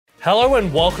Hello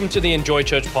and welcome to the Enjoy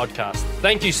Church podcast.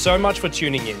 Thank you so much for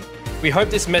tuning in. We hope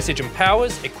this message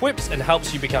empowers, equips, and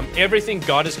helps you become everything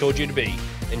God has called you to be.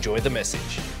 Enjoy the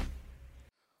message.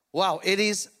 Wow, it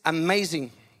is amazing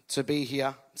to be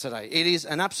here today. It is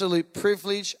an absolute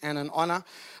privilege and an honor.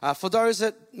 For those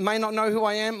that may not know who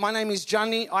I am, my name is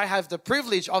Johnny. I have the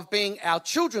privilege of being our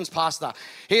children's pastor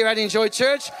here at Enjoy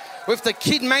Church with the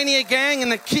Kid Mania gang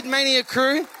and the Kid Mania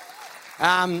crew.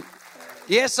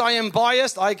 Yes, I am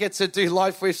biased. I get to do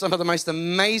life with some of the most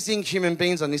amazing human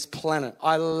beings on this planet.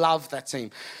 I love that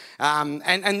team.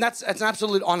 And that's an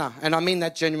absolute honor. And I mean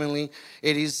that genuinely.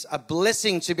 It is a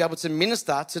blessing to be able to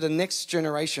minister to the next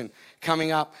generation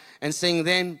coming up and seeing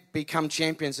them become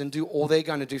champions and do all they're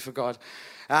going to do for God.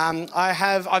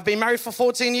 I've been married for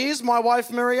 14 years. My wife,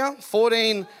 Maria,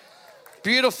 14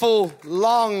 beautiful,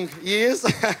 long years.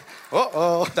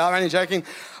 No, I'm only joking.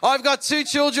 I've got two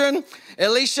children,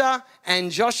 Alicia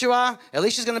and Joshua.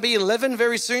 Alicia's going to be 11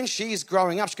 very soon. She's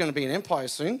growing up. She's going to be an empire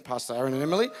soon, Pastor Aaron and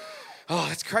Emily. Oh,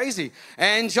 that's crazy.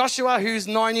 And Joshua, who's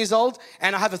 9 years old.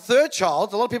 And I have a third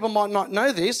child. A lot of people might not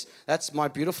know this. That's my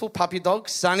beautiful puppy dog,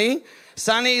 Sunny.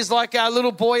 Sunny is like our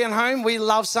little boy at home. We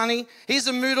love Sunny. He's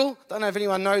a Moodle. Don't know if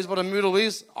anyone knows what a Moodle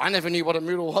is. I never knew what a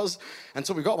Moodle was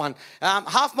until we got one.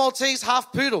 Half Maltese,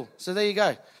 half Poodle. So there you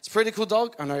go. It's a pretty cool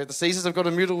dog. I know the Caesars have got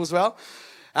a Moodle as well.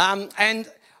 And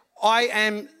I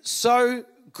am so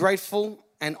grateful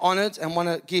and honored and want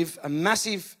to give a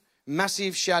massive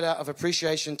shout out of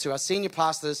appreciation to our senior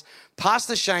pastors,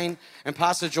 Pastor Shane and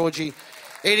Pastor Georgie.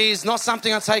 It is not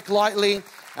something I take lightly.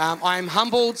 I am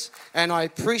humbled and I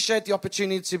appreciate the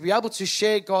opportunity to be able to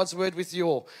share God's word with you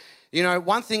all. You know,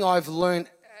 one thing I've learned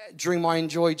during my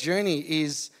Enjoy journey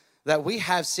is that we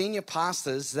have senior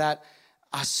pastors that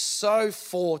are so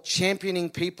for championing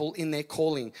people in their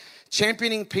calling,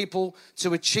 championing people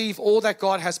to achieve all that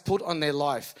God has put on their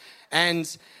life.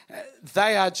 And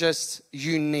they are just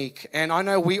unique. And I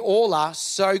know we all are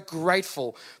so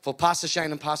grateful for Pastor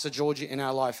Shane and Pastor Georgie in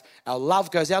our life. Our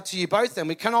love goes out to you both, and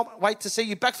we cannot wait to see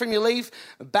you back from your leave,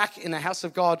 back in the house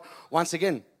of God once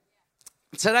again.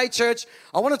 Today, church,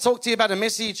 I want to talk to you about a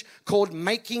message called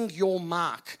Making Your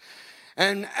Mark.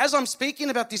 And as I'm speaking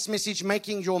about this message,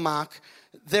 Making Your Mark,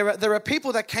 there are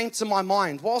people that came to my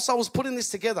mind whilst I was putting this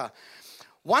together.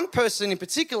 One person in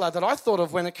particular that I thought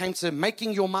of when it came to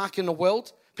making your mark in the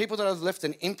world, people that have left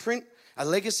an imprint, a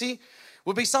legacy,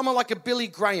 would be someone like a Billy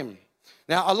Graham.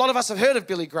 Now, a lot of us have heard of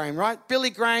Billy Graham, right?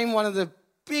 Billy Graham, one of the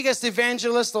biggest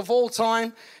evangelists of all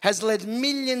time, has led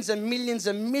millions and millions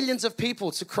and millions of people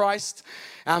to Christ.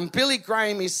 Billy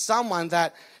Graham is someone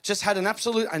that just had an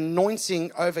absolute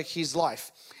anointing over his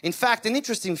life. In fact, an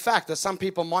interesting fact that some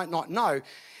people might not know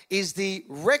is the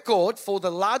record for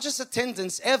the largest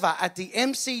attendance ever at the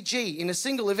MCG in a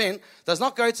single event does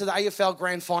not go to the AFL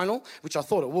Grand Final, which I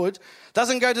thought it would,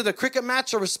 doesn't go to the cricket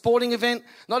match or a sporting event,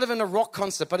 not even a rock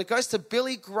concert, but it goes to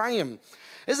Billy Graham.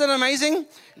 Isn't it amazing?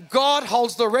 God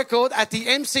holds the record at the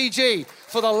MCG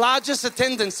for the largest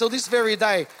attendance till this very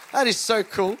day. That is so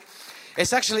cool.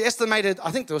 It's actually estimated,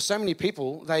 I think there were so many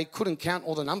people, they couldn't count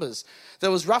all the numbers. There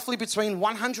was roughly between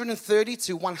 130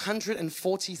 to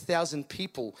 140,000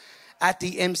 people at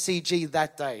the MCG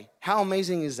that day. How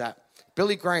amazing is that?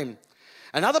 Billy Graham.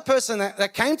 Another person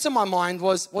that came to my mind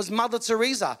was Mother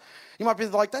Teresa. You might be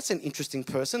like, that's an interesting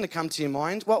person to come to your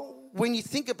mind. Well, when you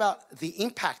think about the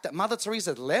impact that Mother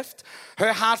Teresa left,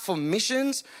 her heart for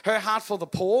missions, her heart for the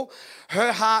poor,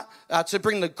 her heart to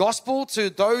bring the gospel to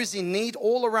those in need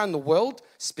all around the world,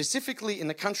 specifically in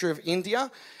the country of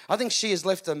India, I think she has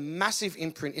left a massive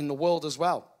imprint in the world as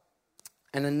well.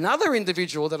 And another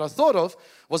individual that I thought of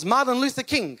was Martin Luther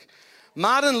King.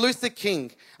 Martin Luther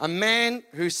King, a man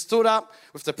who stood up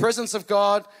with the presence of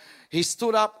God. He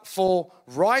stood up for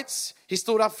rights. He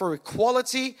stood up for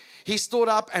equality. He stood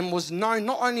up and was known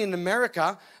not only in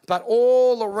America, but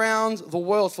all around the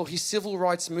world for his civil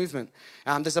rights movement.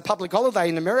 There's a public holiday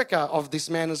in America of this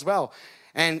man as well.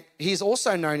 And he's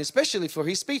also known especially for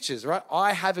his speeches, right?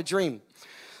 I have a dream.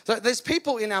 So there's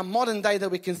people in our modern day that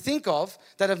we can think of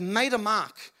that have made a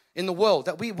mark in the world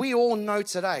that we all know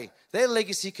today. Their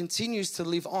legacy continues to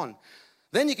live on.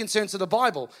 Then you can turn to the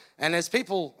Bible, and there's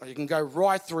people, you can go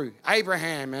right through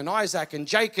Abraham and Isaac and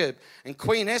Jacob and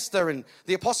Queen Esther and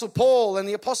the Apostle Paul and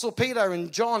the Apostle Peter and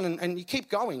John, and you keep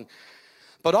going.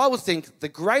 But I would think the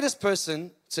greatest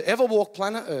person to ever walk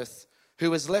planet Earth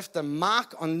who has left a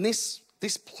mark on this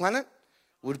planet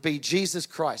would be Jesus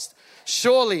Christ.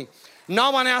 Surely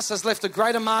no one else has left a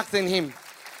greater mark than him.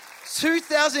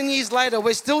 2,000 years later,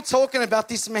 we're still talking about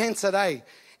this man today.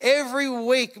 Every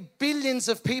week, billions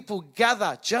of people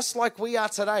gather just like we are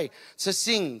today to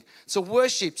sing, to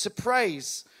worship, to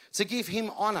praise, to give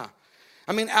him honor.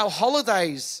 I mean, our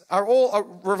holidays are all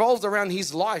revolved around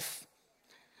his life,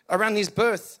 around his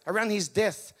birth, around his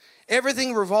death.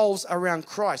 Everything revolves around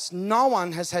Christ. No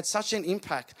one has had such an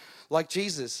impact like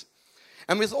Jesus.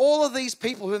 And with all of these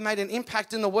people who have made an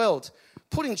impact in the world,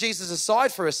 putting Jesus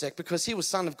aside for a sec because he was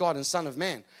Son of God and Son of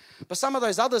Man. But some of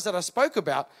those others that I spoke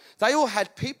about, they all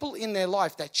had people in their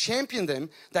life that championed them,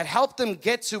 that helped them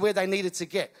get to where they needed to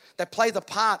get, that played a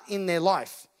part in their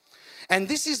life. And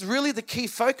this is really the key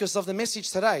focus of the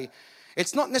message today.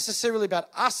 It's not necessarily about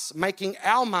us making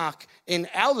our mark in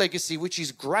our legacy, which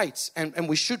is great, and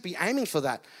we should be aiming for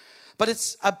that. But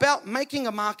it's about making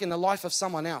a mark in the life of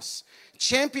someone else,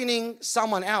 championing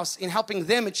someone else in helping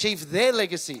them achieve their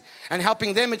legacy and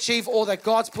helping them achieve all that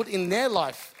God's put in their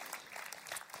life.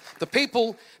 The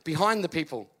people behind the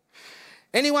people.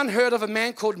 Anyone heard of a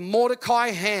man called Mordecai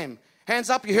Ham? Hands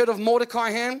up, you heard of Mordecai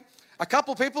Ham? A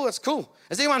couple people, that's cool.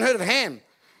 Has anyone heard of ham?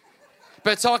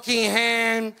 Bertocchi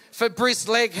ham, Fabrice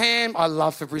leg ham. I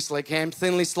love Fabrice leg ham,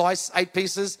 thinly sliced, 8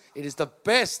 pieces. It is the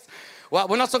best. Well,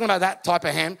 we're not talking about that type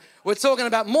of ham. We're talking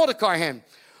about Mordecai ham.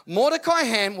 Mordecai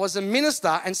Ham was a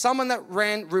minister and someone that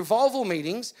ran revival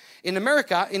meetings in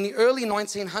America in the early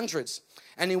 1900s.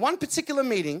 And in one particular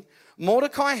meeting,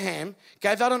 Mordecai Ham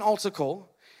gave out an altar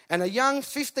call, and a young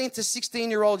 15 to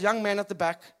 16-year-old young man at the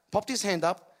back popped his hand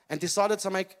up and decided to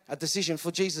make a decision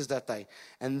for Jesus that day.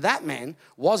 And that man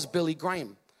was Billy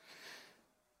Graham.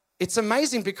 It's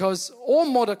amazing because all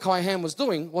Mordecai Ham was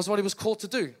doing was what he was called to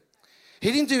do.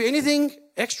 He didn't do anything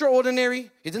extraordinary.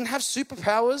 He didn't have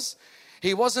superpowers.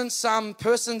 He wasn't some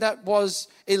person that was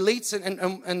elite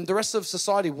and the rest of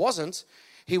society wasn't.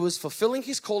 He was fulfilling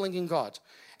his calling in God.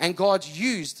 And God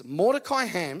used Mordecai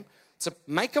Ham to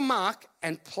make a mark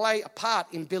and play a part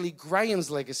in Billy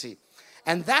Graham's legacy.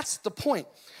 And that's the point.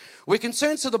 We can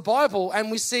turn to the Bible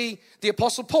and we see the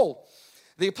Apostle Paul.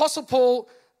 The Apostle Paul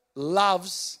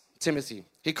loves Timothy.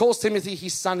 He calls Timothy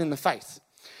his son in the faith.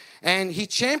 And he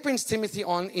champions Timothy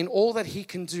on in all that he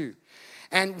can do.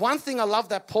 And one thing I love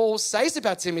that Paul says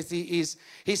about Timothy is,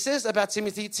 he says about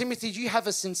Timothy, Timothy, you have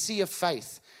a sincere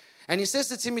faith. And he says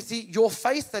to Timothy, your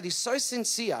faith that is so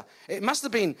sincere, it must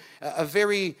have been a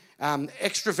very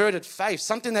extroverted faith,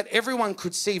 something that everyone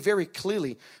could see very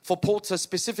clearly for Paul to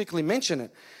specifically mention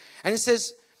it. And he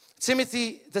says,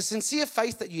 Timothy, the sincere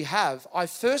faith that you have, I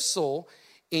first saw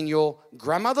in your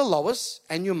grandmother Lois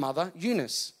and your mother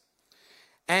Eunice.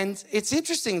 And it's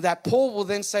interesting that Paul will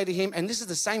then say to him, and this is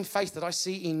the same faith that I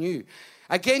see in you.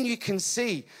 Again, you can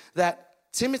see that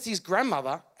Timothy's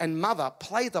grandmother and mother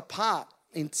played a part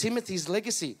in Timothy's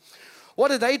legacy. What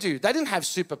did they do? They didn't have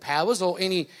superpowers or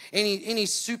any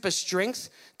super strength.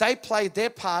 They played their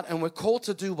part and were called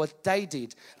to do what they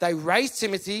did. They raised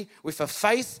Timothy with a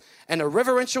faith and a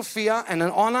reverential fear and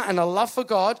an honor and a love for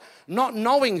God, not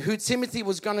knowing who Timothy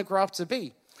was going to grow up to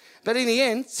be. But in the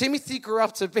end, Timothy grew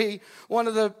up to be one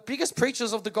of the biggest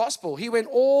preachers of the gospel. He went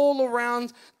all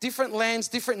around different lands,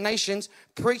 different nations,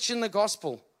 preaching the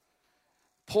gospel.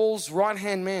 Paul's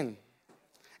right-hand man.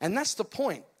 And that's the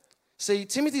point. See,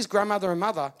 Timothy's grandmother and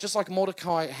mother, just like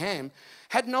Mordecai Ham,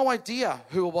 had no idea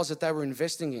who it was that they were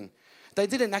investing in. They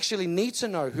didn't actually need to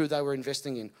know who they were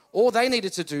investing in. All they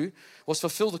needed to do was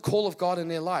fulfill the call of God in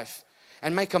their life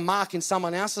and make a mark in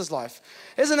someone else's life.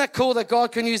 Isn't that cool that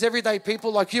God can use everyday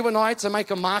people like you and I to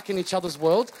make a mark in each other's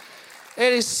world?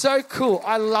 It is so cool.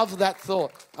 I love that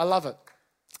thought. I love it.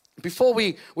 Before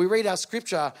we read our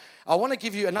scripture, I want to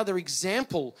give you another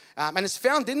example, and it's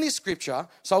found in this scripture,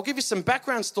 so I'll give you some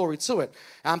background story to it.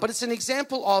 But it's an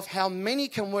example of how many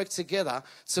can work together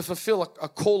to fulfill a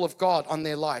call of God on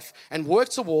their life and work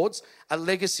towards a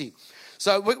legacy.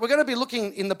 So we're going to be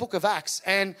looking in the book of Acts,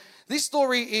 and this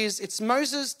story it's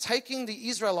Moses taking the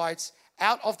Israelites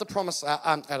out of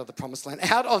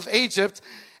Egypt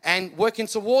and working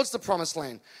towards the promised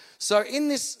land. So in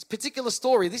this particular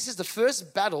story, this is the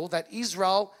first battle that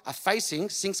Israel are facing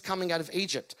since coming out of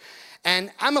Egypt.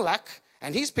 And Amalek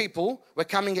and his people were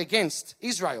coming against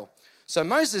Israel. So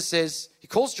Moses says, he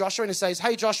calls Joshua and he says,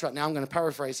 hey Joshua, now I'm going to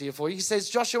paraphrase here for you. He says,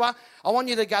 Joshua, I want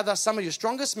you to gather some of your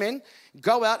strongest men,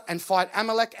 go out and fight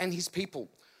Amalek and his people.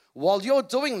 While you're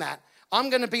doing that,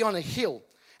 I'm going to be on a hill.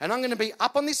 And I'm going to be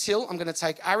up on this hill. I'm going to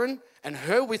take Aaron and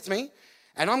her with me.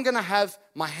 And I'm going to have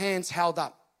my hands held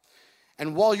up.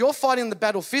 And while you're fighting the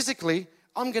battle physically,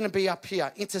 I'm going to be up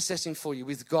here intercessing for you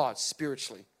with God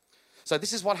spiritually. So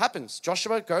this is what happens.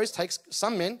 Joshua goes, takes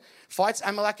some men, fights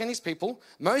Amalek and his people.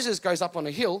 Moses goes up on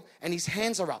a hill and his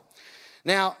hands are up.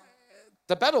 Now,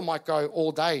 the battle might go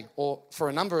all day or for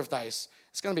a number of days.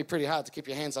 It's going to be pretty hard to keep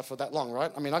your hands up for that long,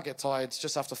 right? I mean, I get tired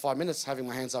just after 5 minutes having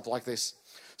my hands up like this.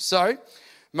 So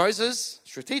Moses,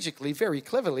 strategically, very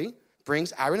cleverly,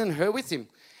 brings Aaron and Hur with him.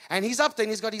 And he's up there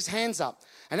and he's got his hands up.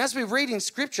 And as we read in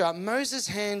scripture, Moses'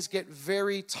 hands get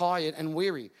very tired and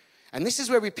weary. And this is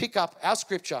where we pick up our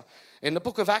scripture in the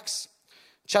book of the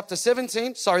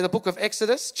book of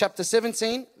Exodus, chapter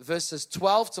 17, verses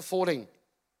 12 to 14.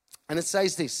 And it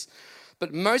says this,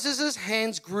 "But Moses'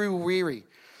 hands grew weary.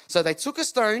 So they took a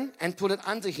stone and put it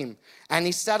under him, and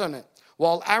he sat on it,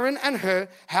 while Aaron and Hur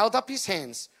held up his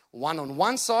hands, one on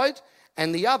one side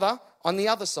and the other on the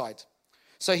other side.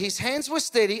 So his hands were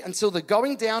steady until the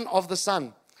going down of the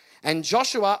sun. And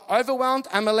Joshua overwhelmed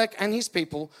Amalek and his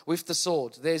people with the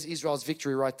sword." There's Israel's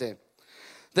victory right there.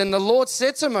 "Then the Lord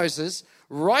said to Moses,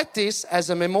 'Write this as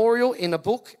a memorial in a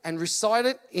book and recite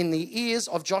it in the ears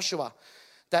of Joshua,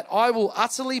 that I will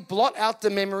utterly blot out the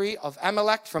memory of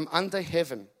Amalek from under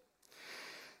heaven.'"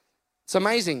 It's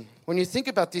amazing. When you think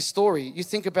about this story, you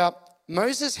think about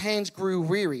Moses' hands grew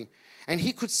weary, and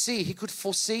he could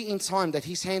foresee in time that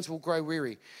his hands will grow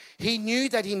weary. He knew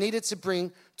that he needed to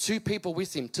bring two people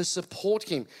with him to support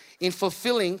him in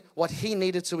fulfilling what he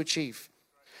needed to achieve.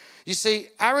 You see,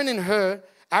 Aaron and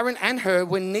Hur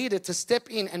were needed to step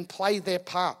in and play their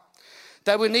part.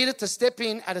 They were needed to step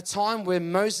in at a time where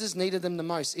Moses needed them the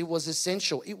most. It was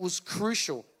essential. It was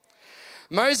crucial.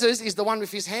 Moses is the one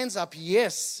with his hands up,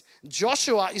 yes.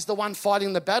 Joshua is the one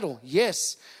fighting the battle,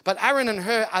 yes. But Aaron and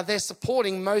Hur are there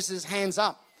supporting Moses' hands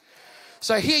up.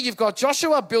 So here you've got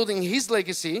Joshua building his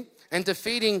legacy and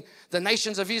defeating the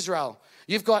nations of Israel.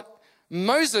 You've got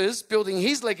Moses building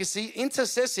his legacy,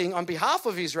 intercessing on behalf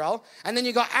of Israel. And then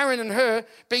you've got Aaron and Hur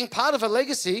being part of a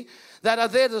legacy that are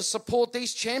there to support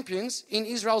these champions in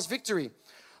Israel's victory.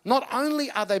 Not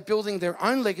only are they building their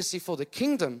own legacy for the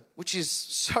kingdom, which is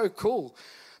so cool,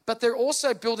 but they're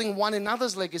also building one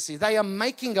another's legacy. They are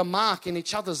making a mark in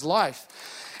each other's life.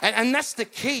 And that's the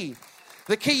key.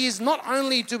 The key is not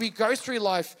only do we go through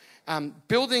life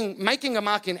making a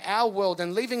mark in our world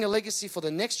and leaving a legacy for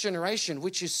the next generation,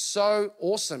 which is so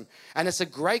awesome. And it's a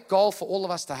great goal for all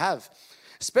of us to have,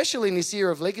 especially in this year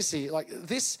of legacy. Like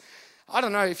this, I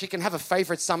don't know if you can have a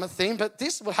favorite summit theme, but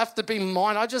this will have to be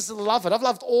mine. I just love it. I've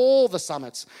loved all the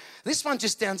summits. This one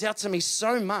just stands out to me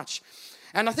so much.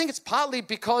 And I think it's partly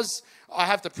because I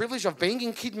have the privilege of being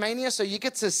in Kidmania, so you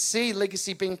get to see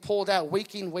legacy being poured out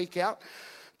week in, week out.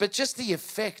 But just the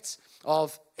effect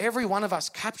of every one of us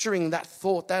capturing that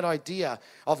thought, that idea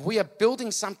of we are building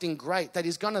something great that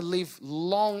is going to live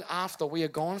long after we are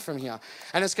gone from here.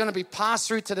 And it's going to be passed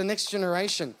through to the next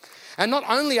generation. And not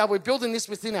only are we building this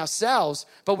within ourselves,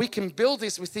 but we can build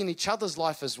this within each other's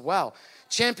life as well.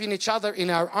 Champion each other in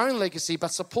our own legacy,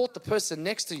 but support the person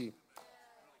next to you.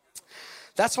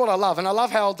 That's what I love. And I love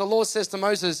how the Lord says to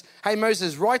Moses, "Hey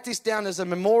Moses, write this down as a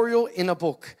memorial in a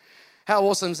book." How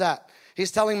awesome is that?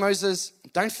 He's telling Moses,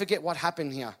 don't forget what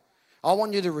happened here. I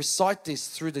want you to recite this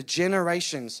through the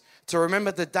generations to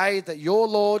remember the day that your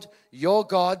Lord, your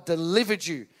God, delivered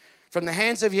you from the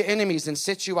hands of your enemies and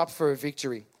set you up for a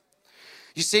victory.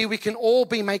 You see, we can all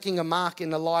be making a mark in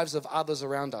the lives of others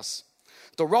around us.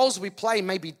 The roles we play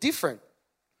may be different,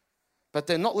 but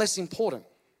they're not less important.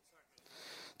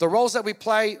 The roles that we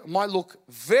play might look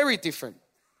very different,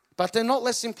 but they're not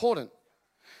less important.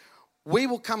 We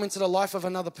will come into the life of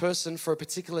another person for a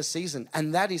particular season,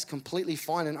 and that is completely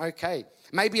fine and okay.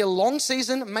 Maybe a long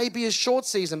season, maybe a short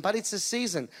season, but it's a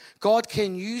season. God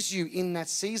can use you in that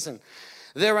season.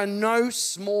 There are no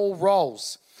small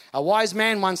roles. A wise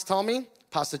man once told me,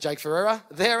 Pastor Jake Ferreira,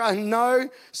 there are no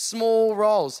small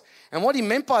roles. And what he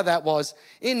meant by that was,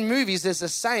 in movies, there's a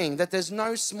saying that there's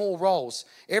no small roles.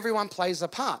 Everyone plays a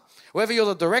part. Whether you're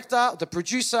the director, the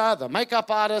producer, the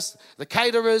makeup artist, the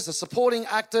caterers, the supporting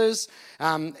actors,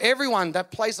 everyone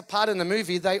that plays a part in the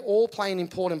movie, they all play an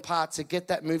important part to get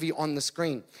that movie on the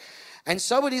screen. And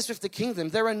so it is with the kingdom.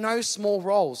 There are no small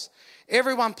roles.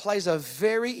 Everyone plays a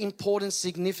very important,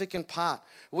 significant part.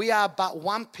 We are but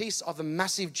one piece of a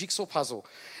massive jigsaw puzzle.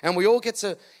 And we all get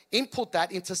to input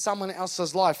that into someone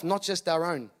else's life, not just our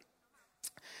own.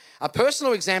 A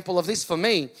personal example of this for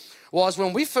me was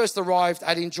when we first arrived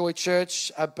at Enjoy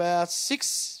Church about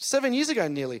 7 years ago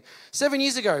nearly. 7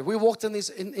 years ago, we walked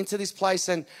into this place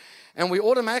and we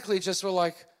automatically just were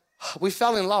like, we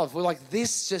fell in love. We're like,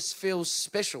 this just feels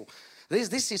special.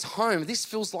 This is home. This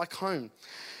feels like home.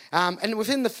 And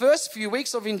within the first few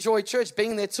weeks of Enjoy Church,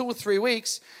 being there 2 or 3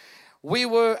 weeks, we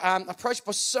were approached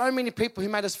by so many people who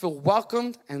made us feel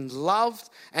welcomed and loved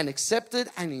and accepted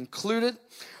and included.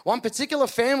 One particular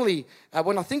family,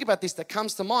 when I think about this, that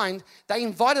comes to mind, they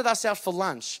invited us out for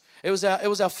lunch. It was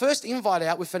our first invite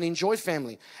out with an Enjoy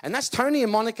family. And that's Tony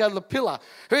and Monica Lapilla.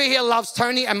 Who here loves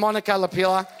Tony and Monica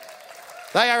Lapilla?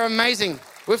 They are amazing.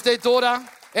 With their daughter,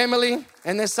 Emily,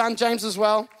 and their son James as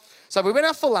well. So we went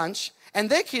out for lunch, and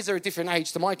their kids are a different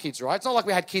age to my kids, right? It's not like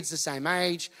we had kids the same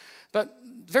age, but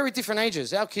very different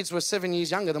ages. Our kids were 7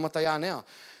 years younger than what they are now.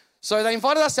 So they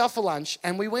invited us out for lunch,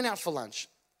 and we went out for lunch.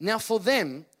 Now for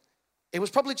them, it was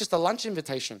probably just a lunch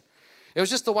invitation. It was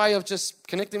just a way of just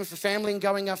connecting with the family and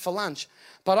going out for lunch.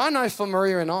 But I know for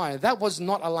Maria and I, that was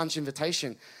not a lunch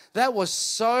invitation. That was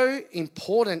so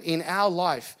important in our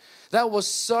life. That was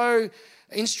so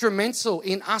instrumental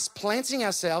in us planting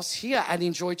ourselves here at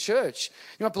Enjoy Church.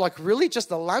 You might be like, really? Just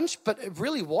a lunch? But it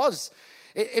really was.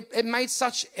 It made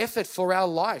such effort for our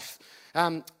life.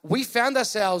 We found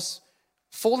ourselves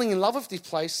falling in love with this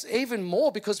place even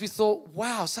more because we thought,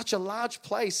 wow, such a large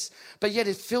place, but yet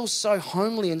it feels so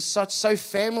homely and so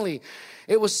family.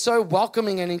 It was so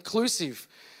welcoming and inclusive.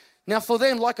 Now for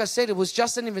them, like I said, it was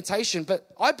just an invitation, but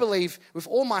I believe with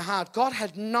all my heart,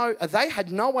 they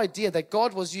had no idea that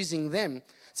God was using them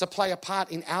to play a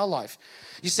part in our life.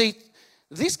 You see,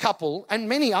 this couple and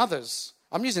many others,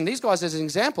 I'm using these guys as an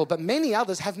example, but many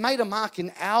others have made a mark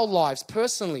in our lives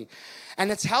personally,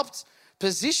 and it's helped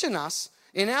position us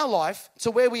in our life to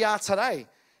where we are today.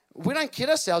 We don't kid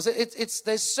ourselves.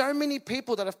 There's so many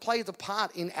people that have played a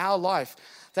part in our life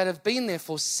that have been there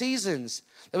for seasons,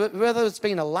 whether it's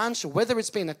been a lunch, whether it's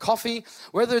been a coffee,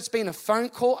 whether it's been a phone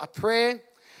call, a prayer.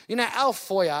 You know, our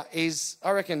foyer is,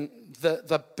 I reckon,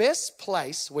 the best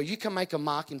place where you can make a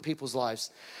mark in people's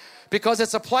lives, because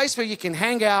it's a place where you can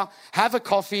hang out, have a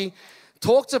coffee,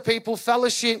 talk to people,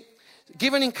 fellowship,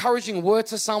 give an encouraging word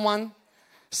to someone,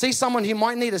 see someone who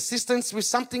might need assistance with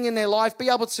something in their life, be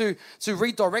able to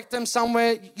redirect them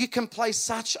somewhere. You can play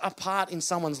such a part in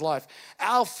someone's life.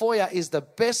 Our foyer is the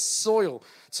best soil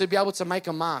to be able to make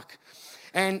a mark.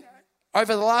 And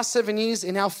over the last 7 years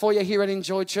in our foyer here at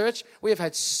Enjoy Church, we have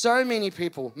had so many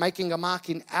people making a mark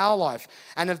in our life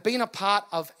and have been a part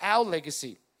of our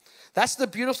legacy. That's the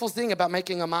beautiful thing about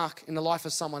making a mark in the life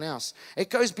of someone else. It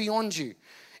goes beyond you.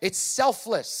 It's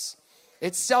selfless.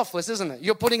 It's selfless, isn't it?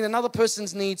 You're putting another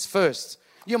person's needs first.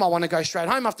 You might want to go straight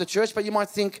home after church, but you might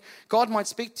think God might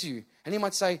speak to you. And he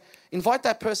might say, invite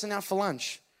that person out for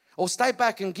lunch. Or stay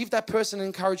back and give that person an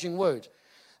encouraging word.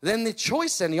 Then the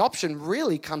choice and the option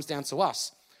really comes down to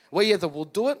us. We either will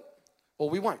do it or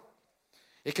we won't.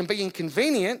 It can be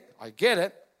inconvenient, I get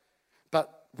it,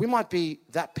 but we might be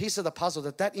that piece of the puzzle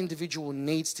that individual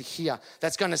needs to hear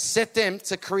that's going to set them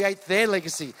to create their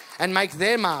legacy and make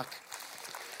their mark.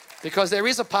 Because there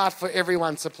is a part for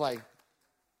everyone to play.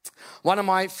 One of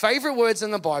my favorite words in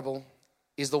the Bible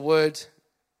is the word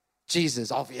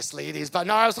Jesus. Obviously it is, but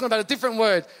no, I was talking about a different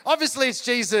word. Obviously it's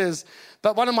Jesus.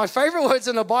 But one of my favorite words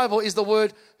in the Bible is the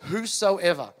word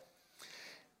whosoever.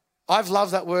 I've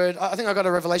loved that word. I think I got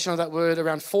a revelation of that word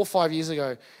around 4 or 5 years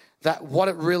ago, that what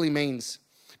it really means.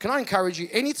 Can I encourage you,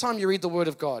 anytime you read the word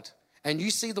of God, and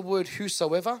you see the word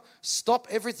whosoever, stop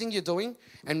everything you're doing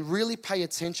and really pay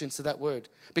attention to that word.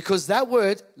 Because that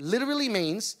word literally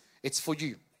means it's for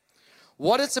you.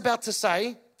 What it's about to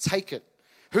say, take it.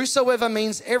 Whosoever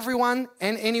means everyone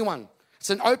and anyone.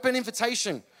 It's an open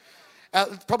invitation.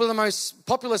 Probably the most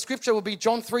popular scripture will be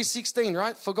John 3:16,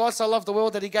 right? For God so loved the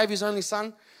world that he gave his only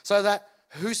son, so that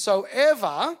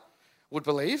whosoever would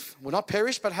believe will not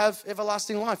perish but have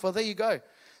everlasting life. Well, there you go.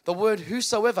 The word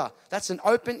whosoever, that's an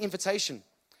open invitation.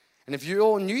 And if you're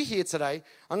all new here today,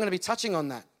 I'm going to be touching on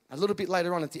that a little bit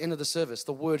later on at the end of the service,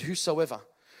 the word whosoever.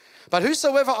 But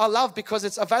whosoever I love because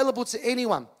it's available to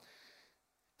anyone.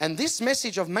 And this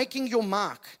message of making your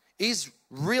mark is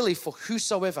really for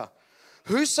whosoever.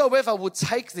 Whosoever would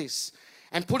take this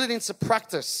and put it into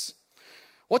practice.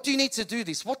 What do you need to do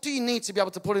this? What do you need to be able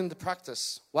to put it into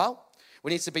practice? Well,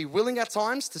 we need to be willing at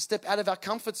times to step out of our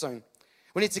comfort zone.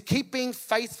 We need to keep being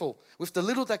faithful with the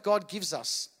little that God gives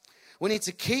us. We need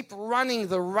to keep running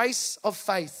the race of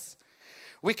faith.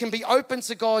 We can be open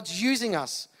to God using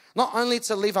us, not only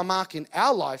to leave a mark in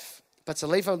our life, but to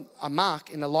leave a mark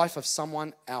in the life of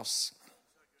someone else.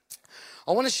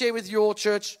 I want to share with you all,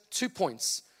 church, 2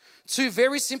 points. 2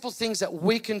 very simple things that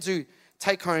we can do,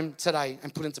 take home today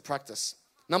and put into practice.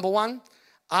 Number 1,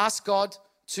 ask God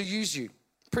to use you.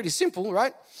 Pretty simple,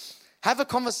 right? Have a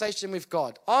conversation with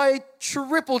God. I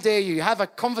triple dare you, have a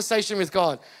conversation with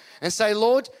God and say,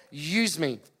 Lord, use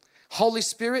me. Holy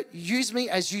Spirit, use me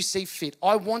as you see fit.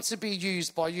 I want to be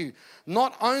used by you.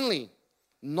 Not only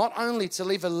to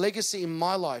leave a legacy in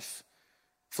my life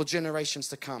for generations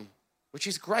to come, which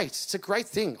is great. It's a great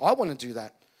thing. I want to do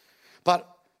that. But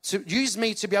to use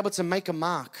me to be able to make a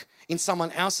mark in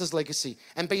someone else's legacy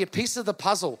and be a piece of the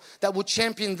puzzle that will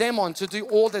champion them on to do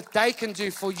all that they can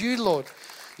do for you, Lord.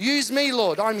 Use me,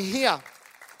 Lord. I'm here.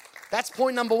 That's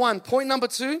point number 1. Point number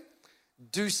 2,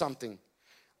 do something.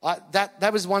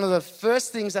 That was one of the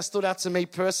first things that stood out to me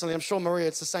personally. I'm sure, Maria,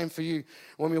 it's the same for you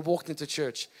when we walked into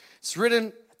church. It's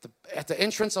written at the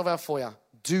entrance of our foyer,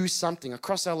 do something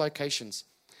across our locations.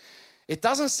 It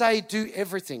doesn't say do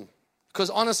everything, because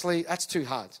honestly, that's too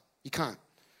hard. You can't.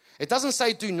 It doesn't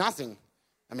say do nothing.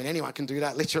 I mean, anyone can do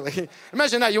that, literally.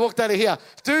 Imagine that, you walked out of here,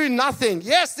 do nothing.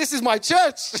 Yes, this is my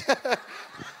church.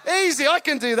 Easy, I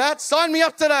can do that. Sign me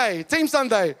up today, Team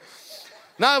Sunday.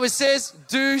 No, it says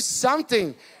do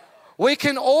something. We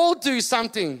can all do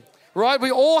something, right?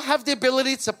 We all have the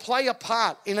ability to play a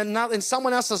part in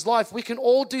someone else's life. We can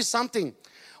all do something.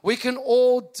 We can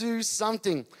all do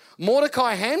something.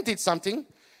 Mordecai Ham did something.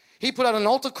 He put out an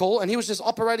altar call and he was just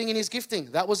operating in his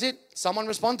gifting. That was it. Someone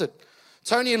responded.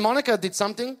 Tony and Monica did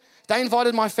something. They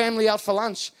invited my family out for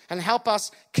lunch and help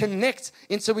us connect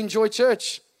into Enjoy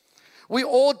Church. We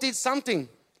all did something.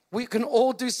 We can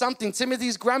all do something.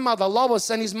 Timothy's grandmother, Lois,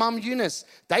 and his mum, Eunice,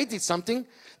 they did something.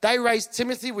 They raised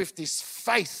Timothy with this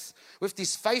faith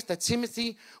that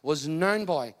Timothy was known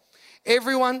by.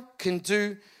 Everyone can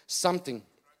do something.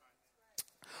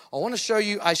 I want to show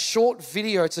you a short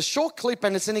video. It's a short clip,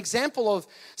 and it's an example of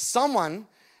someone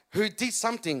who did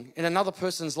something in another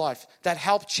person's life that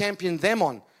helped champion them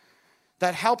on,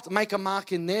 that helped make a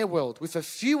mark in their world. With a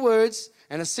few words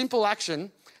and a simple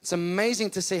action, it's amazing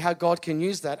to see how God can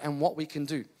use that and what we can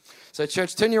do. So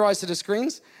church, turn your eyes to the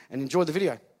screens and enjoy the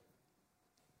video.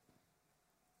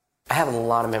 I have a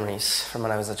lot of memories from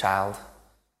when I was a child.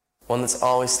 One that's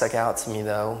always stuck out to me,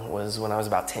 though, was when I was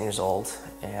about 10 years old,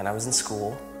 and I was in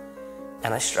school,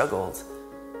 and I struggled.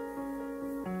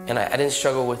 And I didn't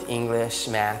struggle with English,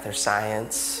 math, or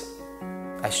science.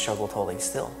 I struggled holding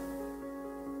still.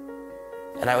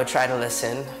 And I would try to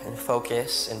listen and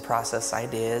focus and process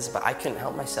ideas, but I couldn't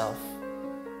help myself.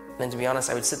 And to be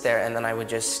honest, I would sit there and then I would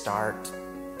just start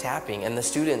tapping. And the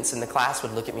students in the class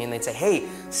would look at me and they'd say, "Hey,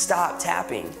 stop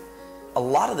tapping." A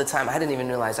lot of the time, I didn't even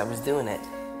realize I was doing it.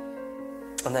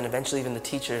 And then eventually even the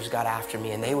teachers got after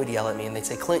me and they would yell at me and they'd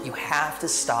say, "Clint, you have to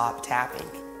stop tapping."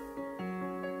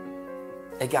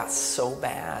 It got so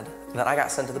bad that I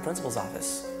got sent to the principal's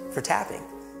office for tapping.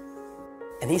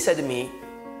 And he said to me,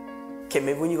 "Okay,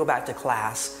 maybe when you go back to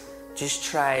class, just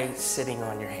try sitting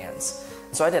on your hands."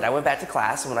 And so I did. I went back to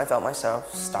class, and when I felt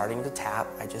myself starting to tap,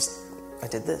 I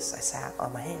did this. I sat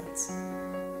on my hands.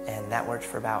 And that worked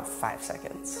for about 5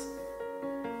 seconds.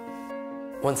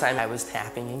 One time I was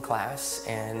tapping in class,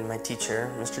 and my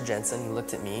teacher, Mr. Jensen, he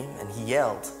looked at me and he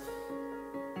yelled.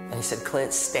 And he said,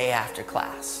 "Clint, stay after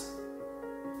class."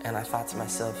 And I thought to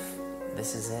myself,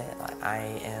 this is it. I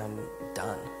am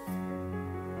done.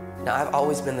 Now, I've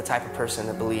always been the type of person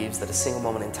that believes that a single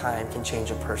moment in time can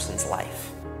change a person's life.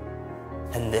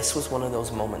 And this was one of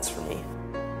those moments for me.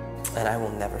 And I will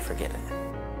never forget it.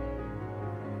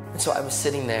 And so I was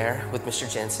sitting there with Mr.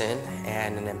 Jensen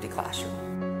and an empty classroom.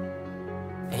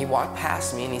 And he walked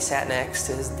past me and he sat next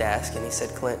to his desk and he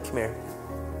said, "Clint, come here.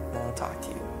 I want to talk to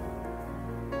you."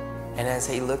 And as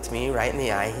he looked me right in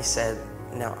the eye, he said,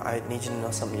 "Now, I need you to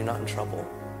know something. You're not in trouble.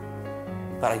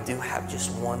 But I do have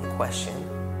just one question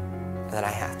that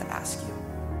I have to ask you."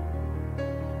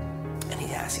 And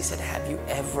he asked, he said, "Have you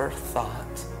ever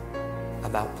thought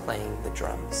about playing the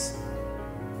drums?"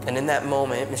 And in that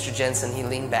moment, Mr. Jensen, he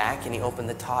leaned back and he opened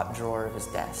the top drawer of his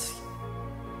desk.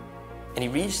 And he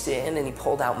reached in and he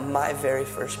pulled out my very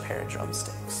first pair of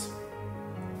drumsticks.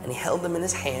 And he held them in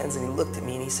his hands and he looked at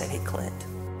me and he said, "Hey, Clint,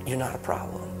 you're not a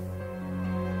problem.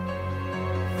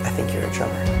 I think you're a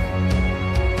drummer."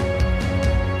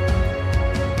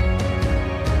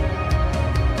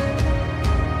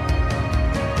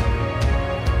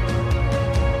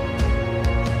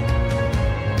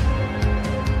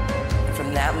 And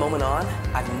from that moment on,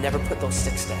 I've never put those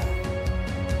sticks down.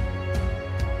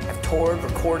 I've toured,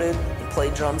 recorded, and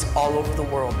played drums all over the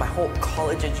world. My whole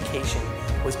college education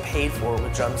was paid for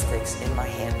with drumsticks in my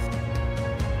hand.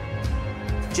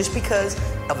 Just because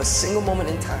of a single moment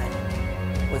in time,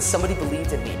 when somebody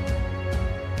believed in me,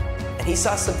 and he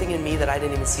saw something in me that I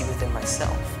didn't even see within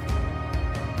myself.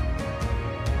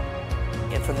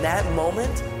 And from that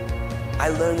moment, I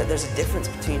learned that there's a difference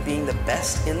between being the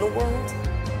best in the world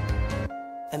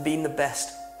and being the best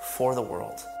for the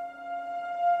world.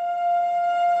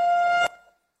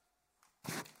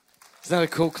 Isn't that a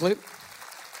cool clip?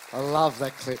 I love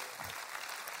that clip.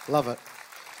 Love it.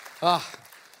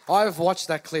 I've watched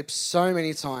that clip so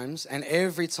many times, and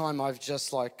every time I've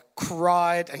just like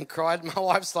cried and cried. My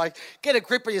wife's like, "Get a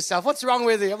grip of yourself. What's wrong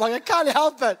with you?" I'm like, "I can't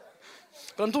help it."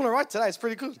 But I'm doing all right today. It's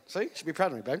pretty good. See? You should be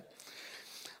proud of me, babe.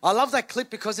 I love that clip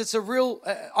because it's a real,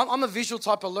 I'm a visual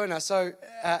type of learner. So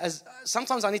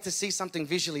sometimes I need to see something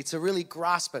visually to really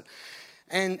grasp it.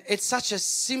 And it's such a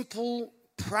simple,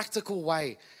 practical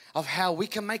way of how we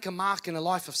can make a mark in the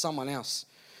life of someone else.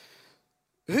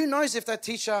 Who knows if that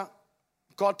teacher,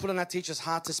 God put on that teacher's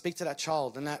heart to speak to that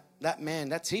child, and that man,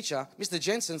 that teacher, Mr.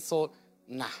 Jensen, thought,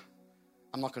 nah,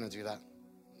 I'm not going to do that.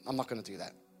 I'm not going to do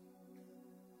that.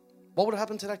 What would have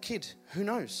happened to that kid? Who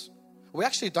knows? We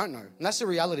actually don't know. And that's the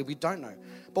reality. We don't know.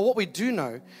 But what we do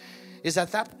know is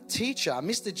that teacher,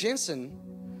 Mr. Jensen,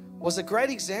 was a great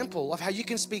example of how you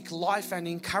can speak life and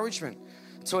encouragement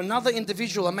to another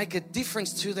individual and make a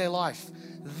difference to their life.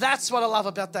 That's what I love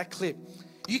about that clip.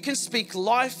 You can speak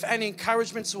life and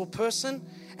encouragement to a person,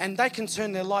 and they can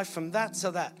turn their life from that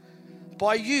to that.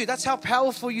 By you, that's how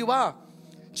powerful you are.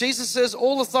 Jesus says,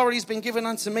 all authority has been given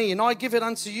unto me, and I give it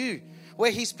unto you.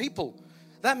 We're his people.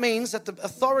 That means that the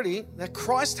authority that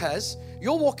Christ has,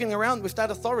 you're walking around with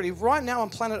that authority right now on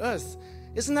planet Earth.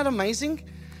 Isn't that amazing?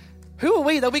 Who are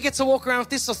we that we get to walk around with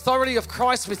this authority of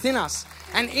Christ within us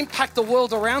and impact the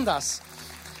world around us?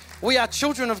 We are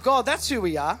children of God. That's who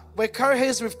we are. We're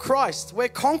co-heirs with Christ. We're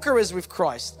conquerors with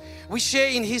Christ. We share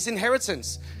in his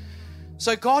inheritance.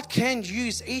 So God can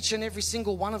use each and every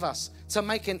single one of us to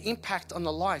make an impact on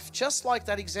the life, just like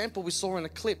that example we saw in the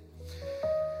clip.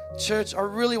 Church, I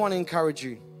really want to encourage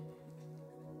you.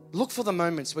 Look for the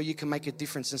moments where you can make a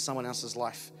difference in someone else's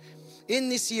life. In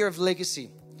this year of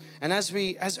legacy, and as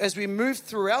we move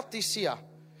throughout this year,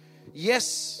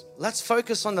 yes, let's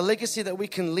focus on the legacy that we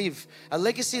can live, a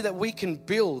legacy that we can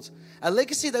build, a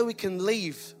legacy that we can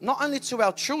leave, not only to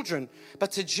our children,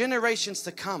 but to generations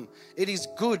to come. It is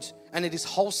good and it is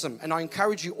wholesome. And I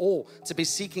encourage you all to be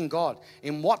seeking God.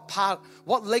 In what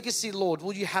legacy, Lord,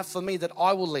 will you have for me that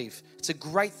I will leave? It's a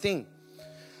great thing.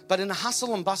 But in the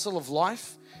hustle and bustle of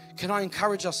life, can I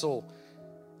encourage us all?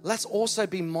 Let's also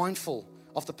be mindful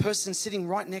of the person sitting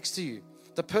right next to you,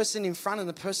 the person in front and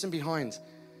the person behind.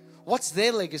 What's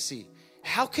their legacy?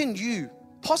 How can you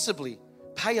possibly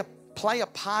play a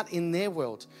part in their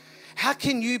world? How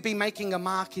can you be making a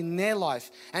mark in their life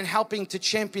and helping to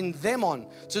champion them on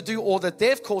to do all that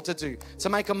they've called to do, to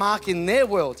make a mark in their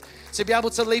world, to be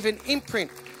able to leave an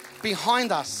imprint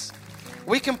behind us?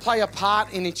 We can play a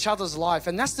part in each other's life,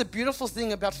 and that's the beautiful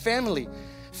thing about family.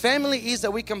 Family is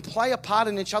that we can play a part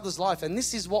in each other's life, and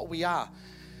this is what we are.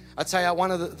 I tell you,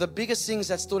 one of the biggest things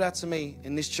that stood out to me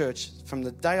in this church from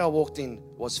the day I walked in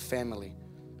was family.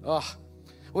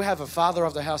 We have a father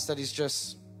of the house that is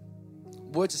just,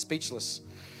 words are speechless.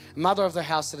 A mother of the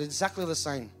house that is exactly the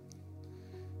same.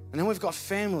 And then we've got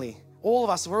family. All of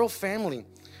us, we're all family.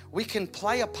 We can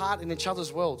play a part in each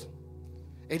other's world.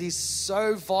 It is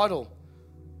so vital.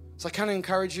 So I kind of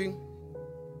encourage you,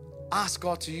 ask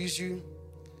God to use you.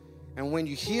 And when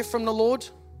you hear from the Lord,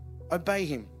 obey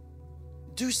him.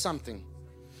 Do something.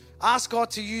 Ask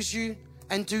God to use you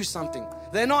and do something.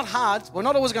 They're not hard. We're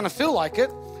not always going to feel like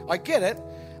it. I get it.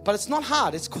 But it's not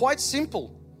hard. It's quite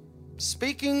simple.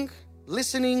 Speaking,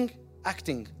 listening,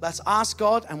 acting. Let's ask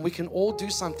God and we can all do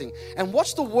something. And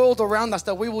watch the world around us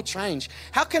that we will change.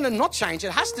 How can it not change?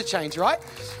 It has to change, right?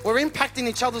 We're impacting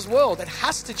each other's world. It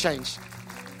has to change.